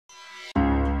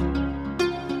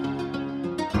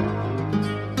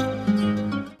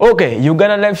Okay,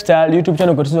 Uganda Lifestyle YouTube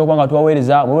channel kotizo kwanga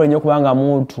tuwawereza mwewe nyo kubanga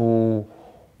muntu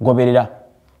goberera.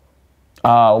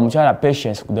 Omuchala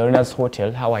Patience ku the Rena's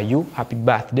Hotel. How are you? Happy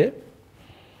birthday.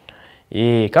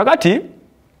 Kakati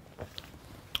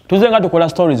tuzenga tukola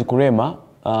stories ku Rema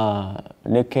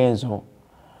ne Kenzo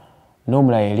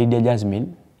nomula Lydia Jasmine.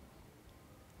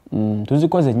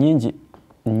 Tuzikoze nyingi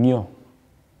nnyo.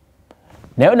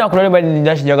 Nayo nakulole bali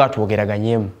ndashi jaga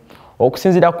tuogeraganyemu.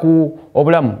 Okusinzira ku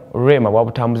obulamu Rema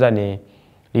bwabutambuza ne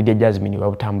Lydia Jasmine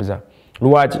bwabutambuza.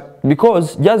 Lwaki?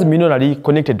 Because Jasmine onali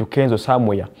connected to Kenzo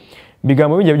somewhere.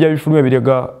 Bigambo bingi bijja bifulumye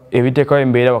birega ebitekawo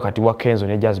embeera wakati wa Kenzo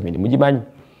ne Jasmine. Mugimanyi.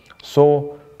 So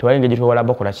tubayingeje twala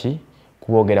bakola ki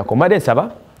kubogera ko made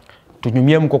saba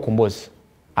tunyumyemu ko kumbozi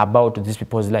about these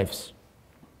people's lives.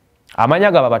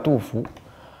 Amanyaga babatuufu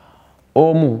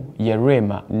omu ye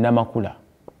Rema namakula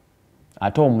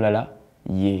ate omulala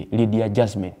ye Lydia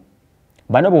Jasmine.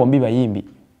 Bano bombi bayimbi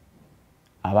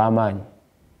abamanyi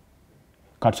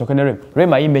katusokene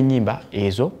Rema yimbe nyimba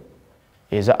ezo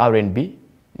eza R&B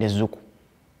ne zuku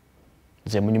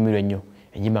ze munyumiro nnyo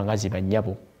enyimba ngazi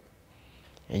banyabo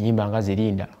enyimba ngazi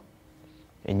linda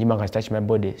enyimba ngazi touch my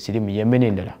body sirimu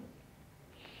yemene ndala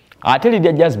ate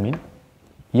Lydia Jasmine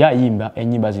ya yimba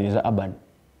enyimba zile za urban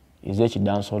ezechi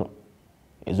dansolo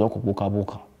ezokubuka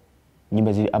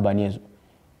nyimba zile urban ezo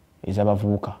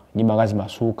ezabavuka nyimba ngazi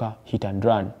masuka hit and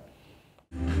run.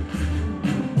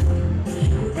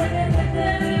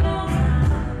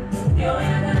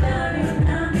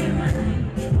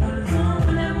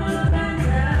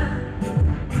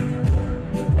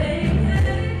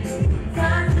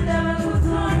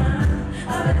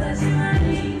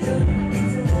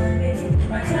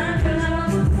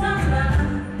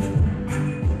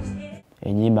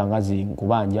 Enyimba ngazi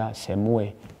nkubanja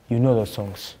semwe, you know those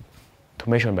songs to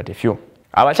mention but a few.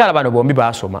 Abachala bano bombi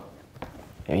basoma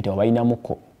ebitabo balina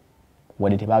muko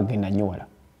wadde tebagenda nnyo wala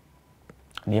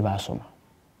naye basoma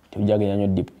tebijagenda nnyo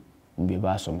deep mbi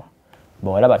basoma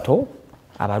bawala bato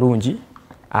abalungi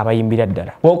abayimbira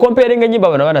ddala bw'okomperinga ennyimba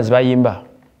bano abaana zibayimba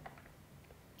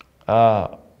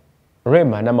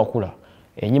Rema namakula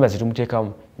ennyimba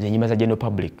zitumuteekamu zennyimba za general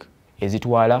public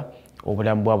ezitwala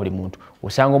obulamu bwa buli muntu.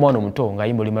 Osanga omwana omuto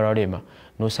ng'ayimba oluyimba lwa Rema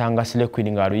n'osanga Slay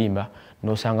Queen ng'aluyimba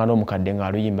n'osanga n'omukadde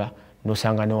ng'aluyimba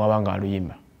n'osanga n'owaba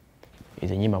ng'aluyimba.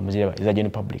 Ezo ennyimba muziraba eza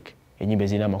general public ennyimba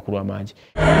ezirina amakulu amangi.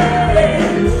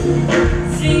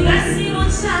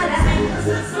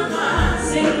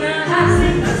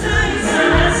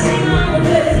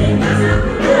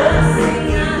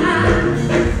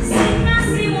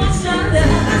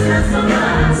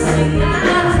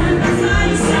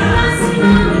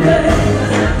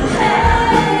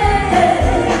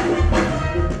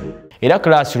 Era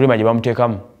class Rema gye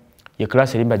bamuteekamu ye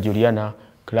class erimba Juliana,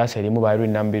 class erimu ba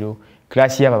Irene Nambiru,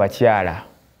 class yaba bakyala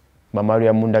Mamaru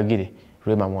ya Mundagire,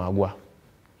 Rema mwagwa.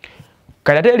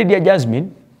 Kati Lydia Jasmine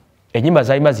ennyimba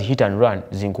zayimba zi hit and run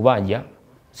zinkubanja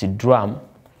zi drum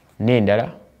n'endala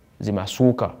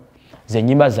zimasuuka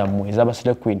zennyimba zammwe ez'aba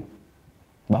Slay Queen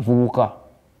bavubuka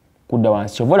kudda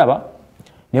wansi ovolaba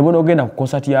ne bona ogenda ku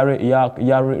concert ya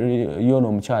yono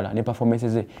omukyala ne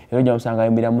performances ze era ojja musanga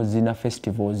ayimbira mu zina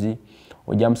festivals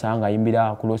ojja musanga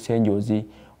ayimbira ku Los Angeles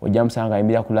ojja musanga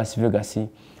ayimbira ku Las Vegas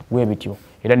webityo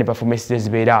era ne performances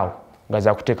zibeerawo nga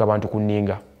za kuteeka abantu ku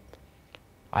nninga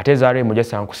ate zaale mujja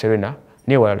sanga ku Serena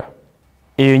ne wala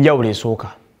eyo njawulo esooka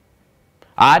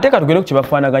ate katugere ku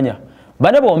kibafaanaganya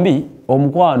bane bombi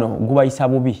omukwano gubayisa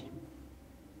bubi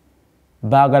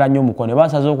baagala nnyo omukwano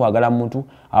basaze okwagala muntu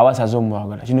abasaze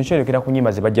omwagala kino kyerekera ku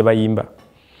nnyimba ze bajja bayimba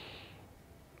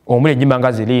omuli ennyimba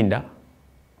nga zilinda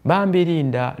bambi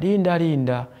linda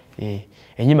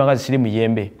ennyimba nga zisiri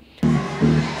muyembe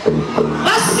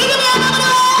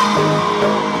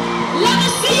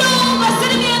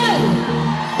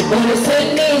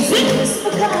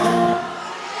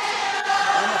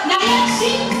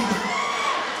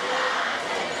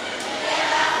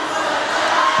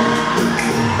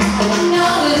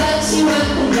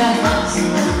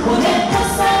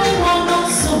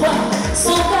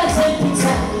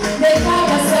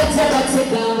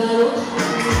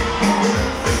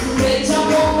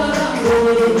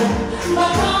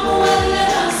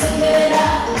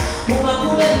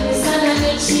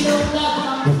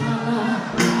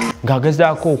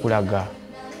ngagezaako okulaga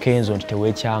Kenzo nti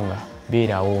teweekyanga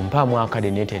beerawo mpaamu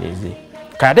akade neetereze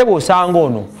kati ate bw'osanga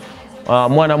ono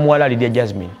mwana muwala Lydia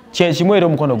Jasmine kyekimu era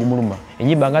omukono gumuluma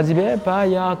ennyimba nga zibeepa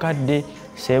yakadde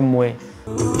semwe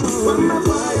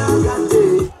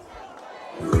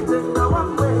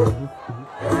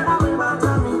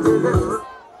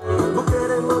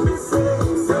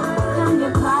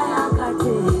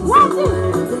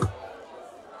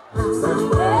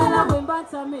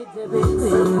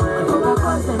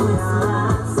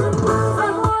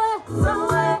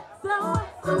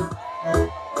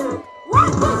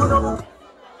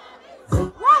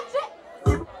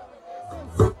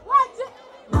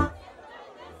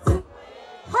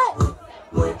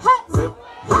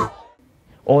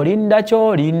olinda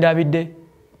ky'olinda bidde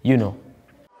you know.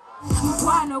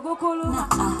 Mukwano gukuluma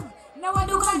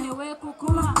nawaduka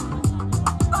newekukuma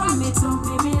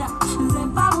bamitumpimira nze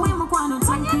mpawe mukwano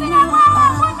tumpimira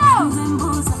nze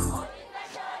mbuuza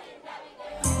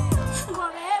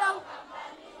ngobeera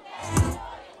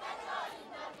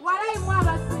walayimu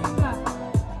abasinga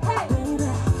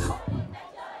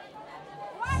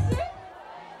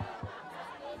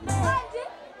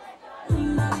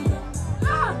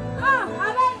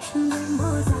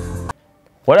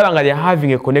Whatever they are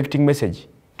having a connecting message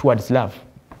towards love.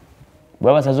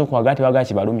 Bwaba sazo kwagati waga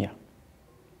kibalumya.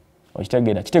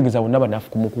 Kitegeeza bonna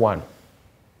banafu ku mukwano.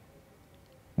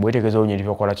 Bwetegeeza onye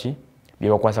bikola ki?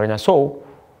 Byebakwasaganya. So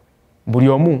buli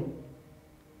omu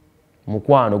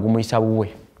mukwano gumuyisa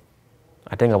buwe.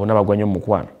 Ate nga bonna bagwanye mu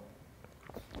mukwano.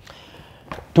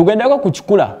 Tugendako ku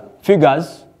kikula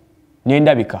figures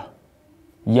n'endabika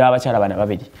y'abakyala bana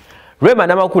babiri. Rema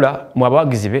n'amakula mu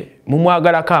abawagizi be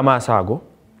mumwagalako amaaso ago.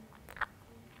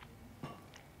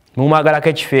 Mumwagalako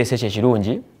ekifeesi ekyo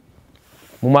ekirungi.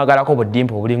 Mumwagalako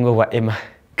obudimpo obulingo bwa Emma.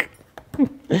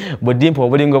 Budimpo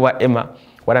obulingo bwa Emma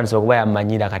walanso okuba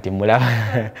yamanyira kati mulaba.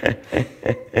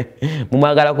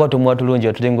 Mumwagalako otumwa tulungi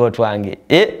otulingo otwange.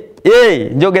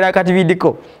 Njogera kati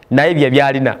bidiko naye bye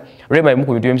byalina. Rema imu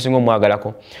ku bintu ebisinga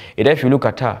omwagalako. Era if you look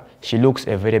at her, she looks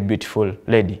a very beautiful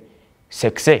lady.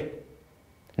 Sexy.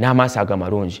 N'amaaso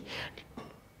amalungi.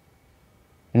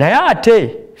 Naye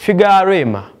ate figure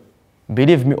Rema,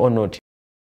 believe me or not,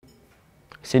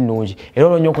 si nnungi. Era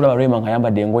olwo nnyo okulaba Rema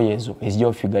ng'ayambadde engoye ezo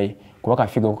ezijja figure ye kuba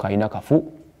kafiga ko kalina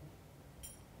kafu.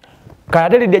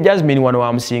 Kale Lydia Jasmine wano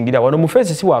wamusingira wano mu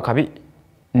face si wakabi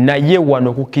naye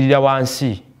wano kukkirira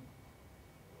wansi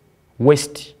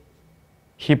waist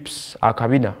hips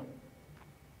akabina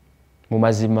mu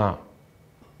mazima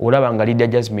olaba nga Lydia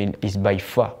Jasmine is by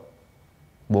far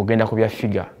bogenda ku bya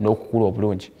figure n'okukula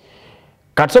obulungi.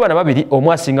 Katusoba na babiri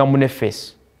omu asinga mu ne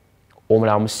face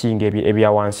omulala amusinga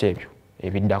ebya wansi ebyo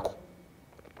ebiddako.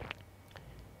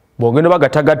 Bogenda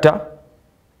bagatagata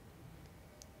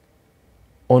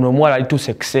ono omuwala ali too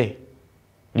sexy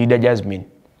Lydia Jasmine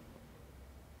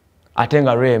ate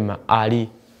nga Rema ali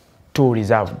too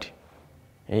reserved.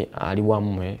 Ali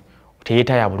wamu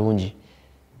teyetaya bulungi.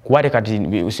 Kuwate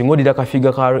kati usingodira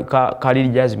kafiga ka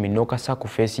Lydia Jasmine n'okasa ku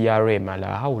face ya Rema la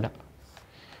haula.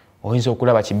 Oyinza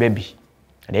okulaba kibebi.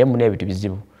 Naye mune ebitu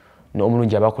bizibu.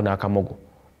 N'omulungi abako n'akamogo.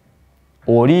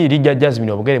 Oli Lydia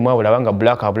Jasmine obugere mwabula banga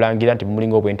black abulangira nti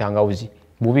mulingo obwentangawuzi.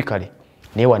 Bubi kale.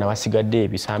 Naye wana wasigadde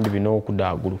ebisambi bino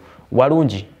okudagulu.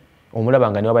 Walungi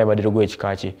omulaba nga niwe bayambadde gwe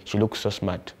ekikaki. She looks so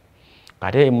smart.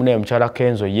 Ate mune mchala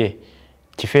Kenzo ye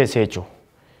kifeesi ekyo.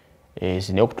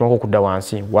 Sine okutonko kudda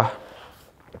wansi wa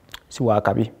si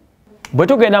wakabi. Bwe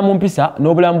tugenda mu mpisa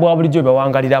n'obulamu bwa bulijjo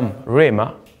bawangaliramu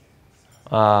Rema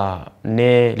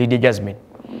ne Lydia Jasmine.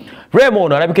 Rema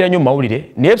ono alabikira nnyo mu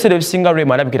mawulire naye ebiseera ebisinga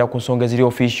Rema alabikira ku nsonga eziri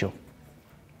official.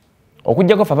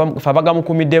 Okujjako fabaga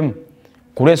mukumiddemu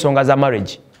ku lw'ensonga za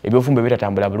marriage ebyofumbe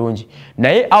bitatambula bulungi.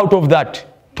 Naye out of that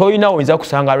toyina oyinza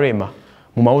kusanga Rema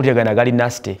mu mawulire gana gali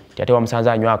nasty. Ate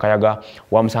wamusanza anywa akayaga,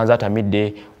 wamusanza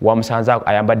atamidde, wamusanza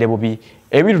ayambadde bubi.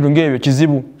 Ebintu ng'ebyo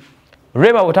kizibu.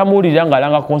 Rema botamuwulirira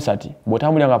ng'alanga concert,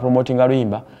 botamuwulira nga promotinga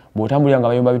luyimba, botamuwulira nga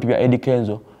bayimba bintu bya Eddy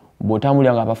Kenzo,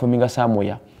 botamuwulira nga performinga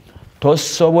somewhere.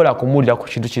 Tosobola kumuwulira ku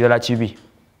kintu kirala kibi.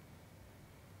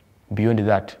 Beyond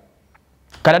that.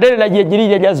 Kanadere la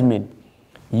Lydia Jasmine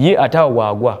ye atawo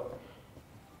wagwa.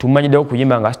 Tumanyiddewo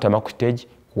kuyimba nga asitama ku stage,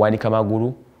 kuwanika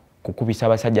magulu, kukubisa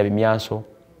abasajja bimyanso,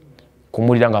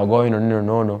 kumulira nga goyo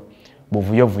nono,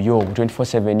 buvuyo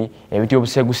 24/7 ebiti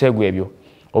obusegusegu ebyo.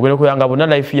 Ogenda kuyanga bonna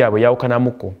life yaabwe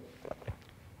yawukanamuko.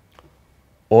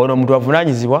 Ono omuntu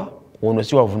avunanyizibwa, ono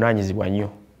si wavunanyizibwa nnyo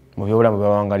mu byobulamu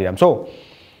byawangaliramu. So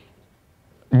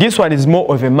this one is more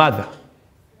of a mother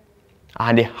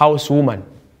and a housewoman.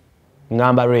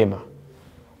 Ngamba Rema.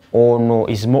 Ono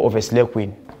is more of a slave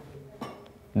queen.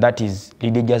 That is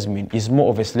Lydia Jasmine is more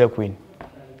of a slave queen.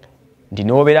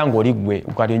 Ndinobeera ng'oli gwe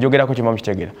ukati njogerako kye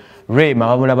mamukitegera. Rema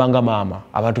bamulabanga maama.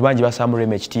 Abantu bangi basaamu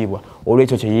Rema ekitiibwa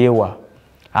olw'ekyo kye yeewa.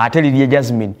 Ate Lydia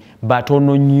Jasmine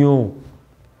batono nnyo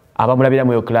abamulabira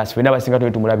mu yo class. Fena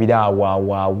basinga tumulabira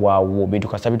awo bintu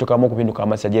kasabitukamu okupinduka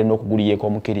amasajja n'okuguliyeko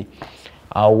omukiri.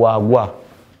 Awagwa.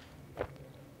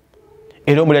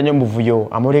 Era omulira nnyo mu buvuyo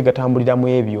amawulire gatambuliramu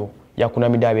ebyo.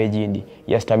 Yakunamida ab'egindi,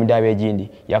 yasitamida ab'egindi,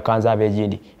 yakanza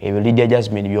ab'egindi. Ebyo Lydia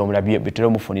Jasmine by'omulabye bitera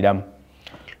omufuniramu.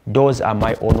 Those are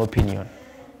my own opinion.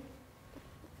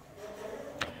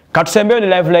 Katusembeyo ne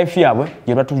life yabwe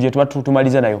gye tuba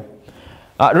tumaliza nayo.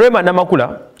 Rema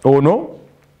namakula ono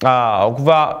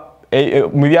okuva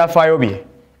mu byafaayo bye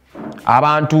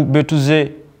abantu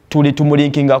betuze tuli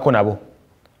tumulinkingako nabo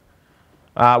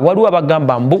Waliwo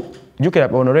abagamba mbu jukira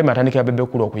ono Rema atandikira Bebe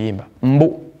Cool okuyimba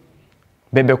mbu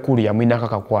Bebe Cool yamwinako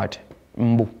akakwate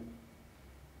mbu.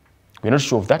 We're not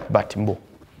sure of that, but mbu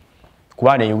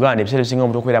kuba ne Uganda ebiseera ebisinga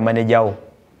omuntu okubeera manager wo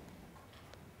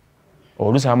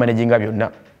oluusi abamanejinga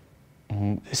byonna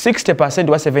 60%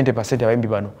 wa 70% abayimbi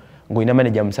bano ng'olina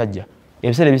manager musajja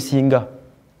ebiseera ebisinga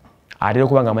atera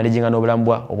okuba nga manejinga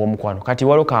n'obulamu obw'omukwano kati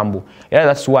waliwo kambu era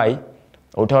that's why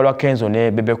olutalo lwa Kenzo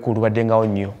ne Bebe Cool lubaddengawo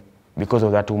nnyo because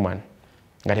of that woman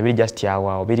nga tebiri just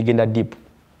yawaawo birigenda deep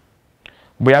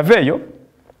bwe yava eyo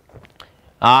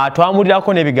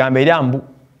twamulirako n'ebigambo era mbu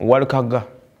walukaga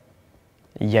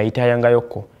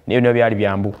yayitayangayokko naye bino byali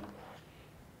byambu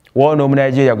wono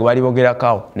omunayigeria gwe bali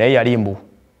bogerako naye yali mbu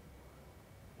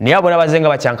naye abona bazenga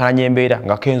bakyankalanya embeera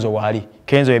nga Kenzo waali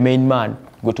Kenzo ye main man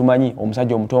gwe tumanyi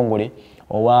omusajja omutongole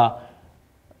owa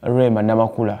Rema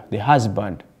Namakula the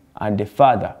husband and the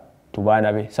father to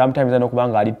baana be sometimes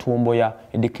anokubanga ali tumbo ya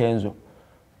Eddy Kenzo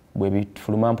bwe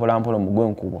bituluma mpola mu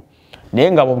gwenkubo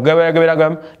naye nga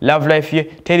bw'okugeberagaberaga love life ye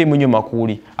teri munyo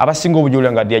makuli abasinga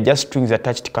obujulira nga they are just strings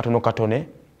attached katono katone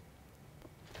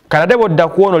kanade bodda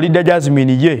kuono Lydia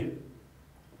Jasmine ye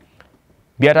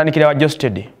byatandikira wa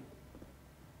Jostede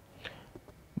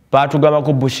batugamba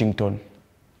ku Bushington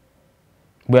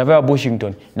bwe yava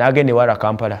Bushington n'agende wala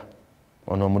Kampala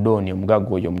ono omudoni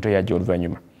omugagga oyo omuto yajja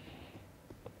oluvannyuma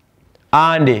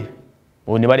ande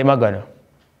oni bali magana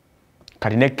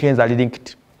kati ne Kenzo ali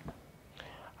linked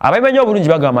abayimanyi obulungi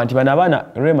bagamba nti bano abaana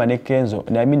Rema ne Kenzo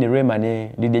Rema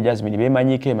ne Lydia Jasmine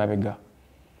bemanyiiko emabega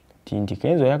nti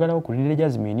Kenzo ayagalawo ku Lydia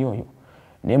Jasmine oyo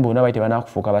naye mbona bayite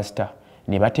banaakufuuka basita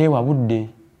ne bateewa budde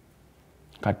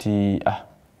kati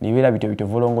nibeera bito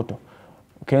volongoto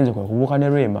Kenzo kwe kubuuka ne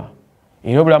Rema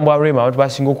era obulamu bwa Rema abantu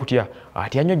basinga okutya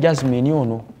atya nnyo Jasmine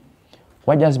ono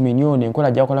wa Jasmine ono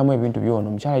enkola gyakolamu ebintu byono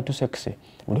omukyala itu sexe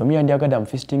buli omu yandyagadde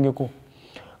amufisitingeko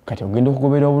kati ogenda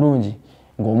okugobera obulungi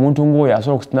ng'omuntu ng'oyo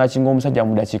asobola okusinakinga omusajja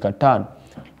mu dakiika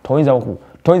 5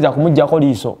 toyinza kumuggyako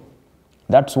liiso.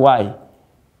 That's why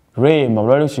Rema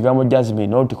bulwali ekigambo Jasmine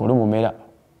n'olutikko lumumera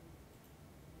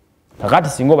kakati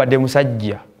singa obadde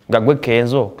musajja nga gwe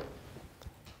Kenzo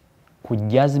ku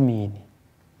Jasmine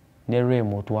ne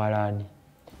Rema otwala ani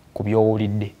ku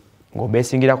by'owulidde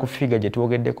ng'obeesingira ku figa gye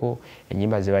twogeddeko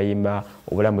ennyimba ze bayimba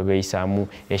obulamu bwe beeyisaamu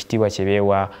ekitiibwa kye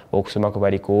beewa okusoma kwe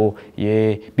baliko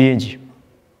ye bingi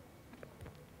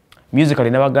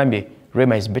musically nabagambye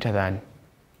Rema is better than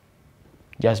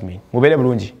Jasmine mubeere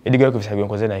bulungi Eddy Kenzo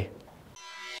nkoze naye